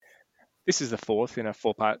This is the fourth in a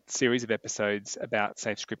four-part series of episodes about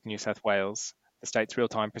SafeScript New South Wales, the state's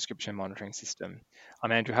real-time prescription monitoring system.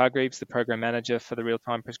 I'm Andrew Hargreaves, the Program Manager for the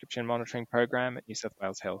Real-Time Prescription Monitoring Program at New South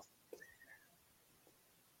Wales Health.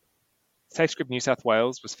 SafeScript New South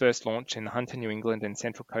Wales was first launched in the Hunter, New England and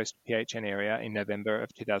Central Coast PHN area in November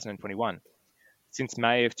of 2021. Since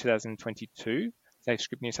May of 2022,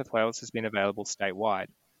 SafeScript New South Wales has been available statewide.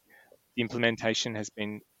 The implementation has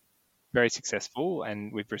been very successful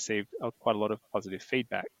and we've received quite a lot of positive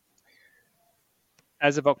feedback.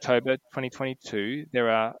 As of October 2022, there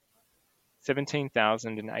are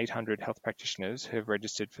 17,800 health practitioners who have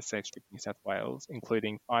registered for SafeScript New South Wales,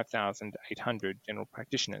 including 5,800 general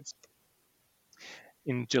practitioners.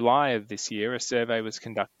 In July of this year, a survey was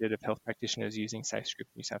conducted of health practitioners using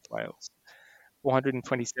SafeScript New South Wales.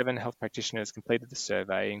 427 health practitioners completed the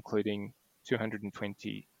survey, including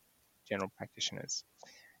 220 general practitioners.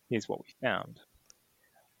 Here's what we found.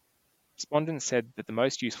 Respondents said that the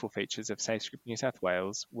most useful features of SafeScript New South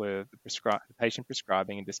Wales were the patient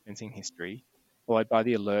prescribing and dispensing history, followed by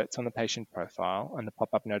the alerts on the patient profile and the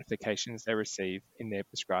pop-up notifications they receive in their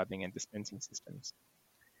prescribing and dispensing systems.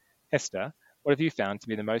 Hester, what have you found to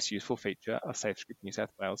be the most useful feature of SafeScript New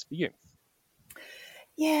South Wales for you?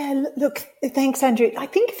 Yeah, look, thanks, Andrew. I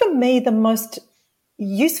think for me, the most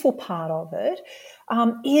useful part of it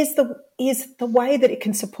is the way that it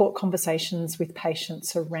can support conversations with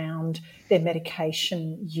patients around their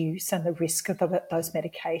medication use and the risk of those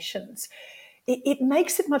medications. It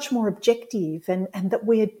makes it much more objective, and that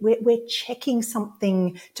we're checking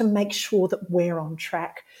something to make sure that we're on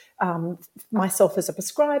track. Myself as a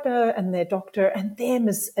prescriber and their doctor, and them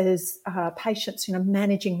as patients,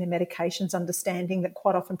 managing their medications, understanding that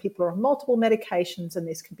quite often people are on multiple medications and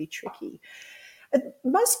this can be tricky.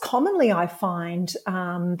 Most commonly, I find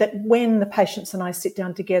that when the patients and I sit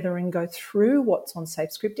down together and go through what's on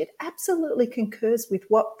SafeScript, it absolutely concurs with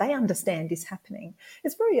what they understand is happening.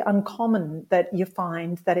 It's very uncommon that you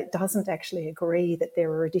find that it doesn't actually agree that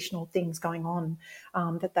there are additional things going on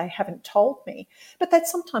that they haven't told me. But that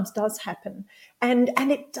sometimes does happen. And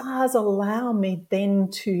it does allow me then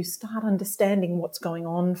to start understanding what's going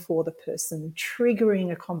on for the person,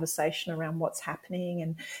 triggering a conversation around what's happening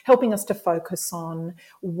and helping us to focus on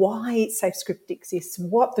why SafeScript exists,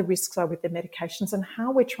 what the risks are with the medications, and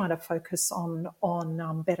how we're trying to focus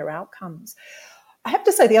on better outcomes. I have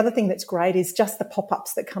to say the other thing that's great is just the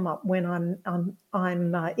pop-ups that come up when I'm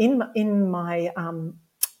in my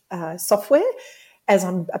software as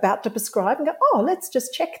I'm about to prescribe and go, oh, let's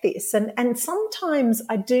just check this. And sometimes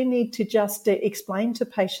I do need to just explain to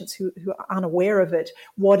patients who are unaware of it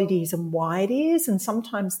what it is and why it is. And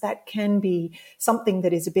sometimes that can be something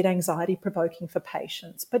that is a bit anxiety provoking for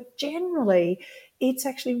patients. But generally, it's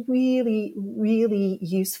actually really, really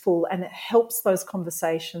useful, and it helps those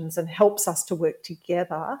conversations and helps us to work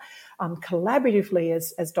together collaboratively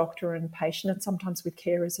as doctor and patient, and sometimes with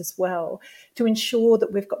carers as well, to ensure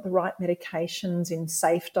that we've got the right medications in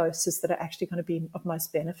safe doses that are actually going to be of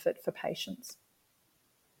most benefit for patients.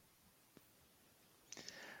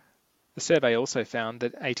 The survey also found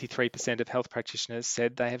that 83% of health practitioners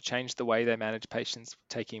said they have changed the way they manage patients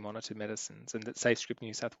taking monitored medicines, and that SafeScript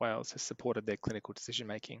New South Wales has supported their clinical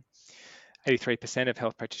decision-making. 83% of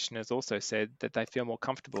health practitioners also said that they feel more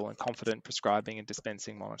comfortable and confident prescribing and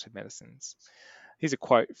dispensing monitored medicines. Here's a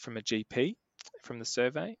quote from a GP from the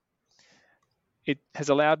survey. It has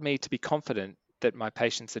allowed me to be confident that my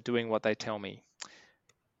patients are doing what they tell me.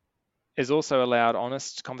 It has also allowed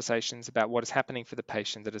honest conversations about what is happening for the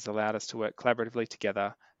patient that has allowed us to work collaboratively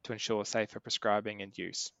together to ensure safer prescribing and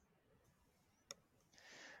use.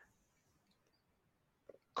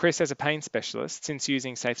 Chris, as a pain specialist, since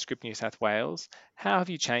using SafeScript New South Wales, how have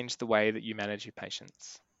you changed the way that you manage your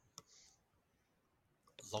patients?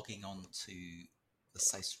 Logging on to the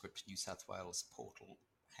SafeScript New South Wales portal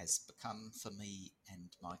has become, for me and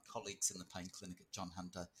my colleagues in the pain clinic at John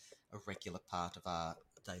Hunter, a regular part of our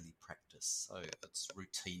daily practice. So it's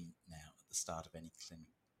routine now at the start of any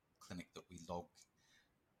clinic that we log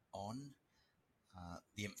on.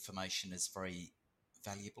 The information is very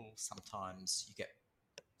valuable. Sometimes you get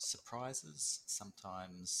surprises.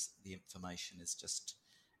 Sometimes the information is just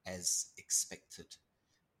as expected.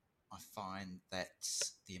 I find that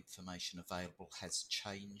the information available has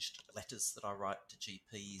changed. Letters that I write to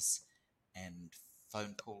GPs and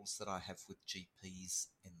phone calls that I have with GPs,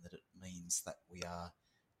 in that it means that we are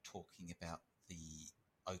talking about the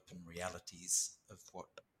open realities of what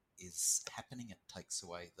is happening. It takes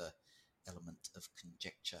away the element of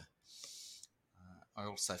conjecture. I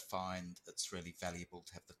also find it's really valuable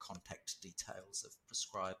to have the contact details of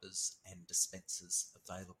prescribers and dispensers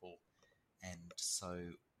available, and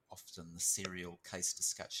so often the serial case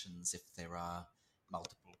discussions, if there are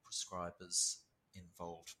multiple prescribers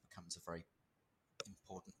involved, becomes a very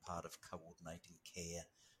important part of coordinating care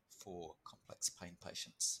for complex pain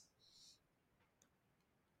patients.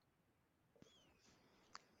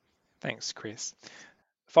 Thanks, Chris.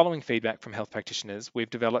 Following feedback from health practitioners, we've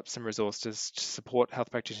developed some resources to support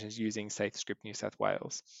health practitioners using SafeScript New South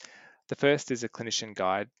Wales. The first is a clinician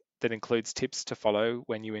guide that includes tips to follow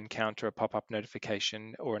when you encounter a pop-up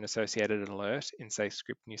notification or an associated alert in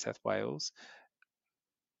SafeScript New South Wales,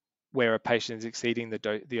 where a patient is exceeding the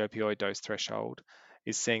opioid dose threshold,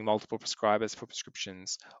 is seeing multiple prescribers for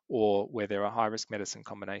prescriptions, or where there are high-risk medicine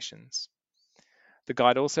combinations. The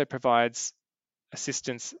guide also provides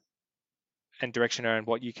assistance and direction around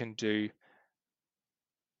what you can do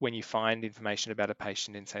when you find information about a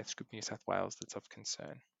patient in SafeScript New South Wales that's of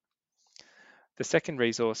concern. The second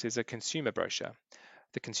resource is a consumer brochure.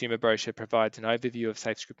 The consumer brochure provides an overview of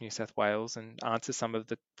SafeScript New South Wales and answers some of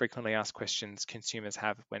the frequently asked questions consumers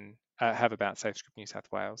have about SafeScript New South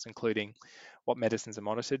Wales, including what medicines are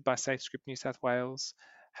monitored by SafeScript New South Wales,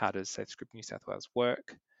 how does SafeScript New South Wales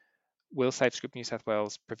work, will SafeScript New South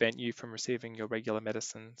Wales prevent you from receiving your regular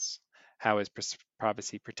medicines, how is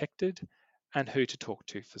privacy protected, and who to talk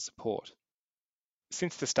to for support.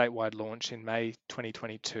 Since the statewide launch in May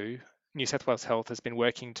 2022, New South Wales Health has been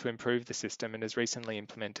working to improve the system and has recently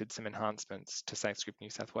implemented some enhancements to SafeScript New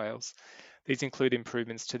South Wales. These include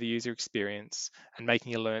improvements to the user experience and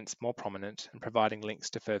making alerts more prominent and providing links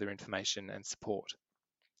to further information and support.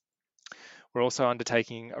 We're also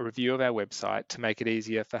undertaking a review of our website to make it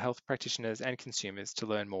easier for health practitioners and consumers to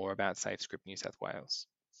learn more about SafeScript New South Wales.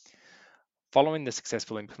 Following the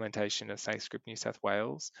successful implementation of SafeScript New South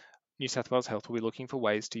Wales Health will be looking for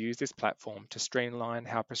ways to use this platform to streamline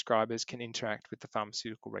how prescribers can interact with the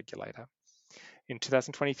pharmaceutical regulator. In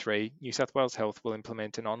 2023, New South Wales Health will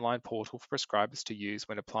implement an online portal for prescribers to use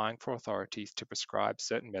when applying for authorities to prescribe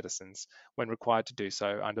certain medicines when required to do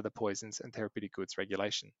so under the Poisons and Therapeutic Goods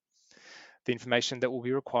Regulation. The information that will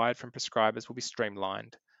be required from prescribers will be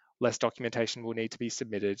streamlined. Less documentation will need to be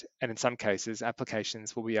submitted, and in some cases,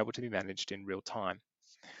 applications will be able to be managed in real time.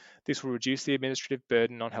 This will reduce the administrative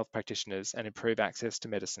burden on health practitioners and improve access to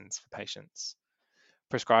medicines for patients.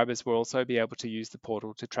 Prescribers will also be able to use the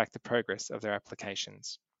portal to track the progress of their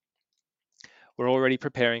applications. We're already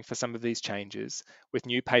preparing for some of these changes, with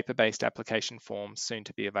new paper-based application forms soon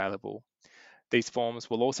to be available. These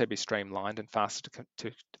forms will also be streamlined and faster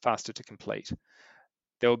to complete.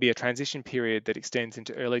 There will be a transition period that extends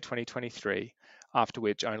into early 2023, after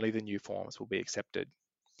which only the new forms will be accepted.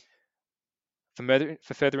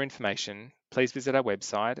 For further information, please visit our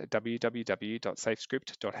website at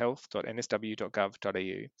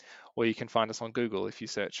www.safescript.health.nsw.gov.au, or you can find us on Google if you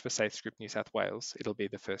search for SafeScript New South Wales. It'll be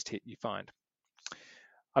the first hit you find.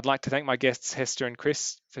 I'd like to thank my guests, Hester and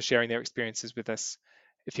Chris, for sharing their experiences with us.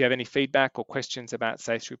 If you have any feedback or questions about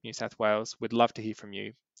SafeScript New South Wales, we'd love to hear from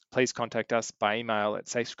you. Please contact us by email at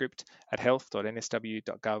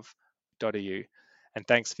safescript@health.nsw.gov.au, and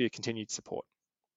thanks for your continued support.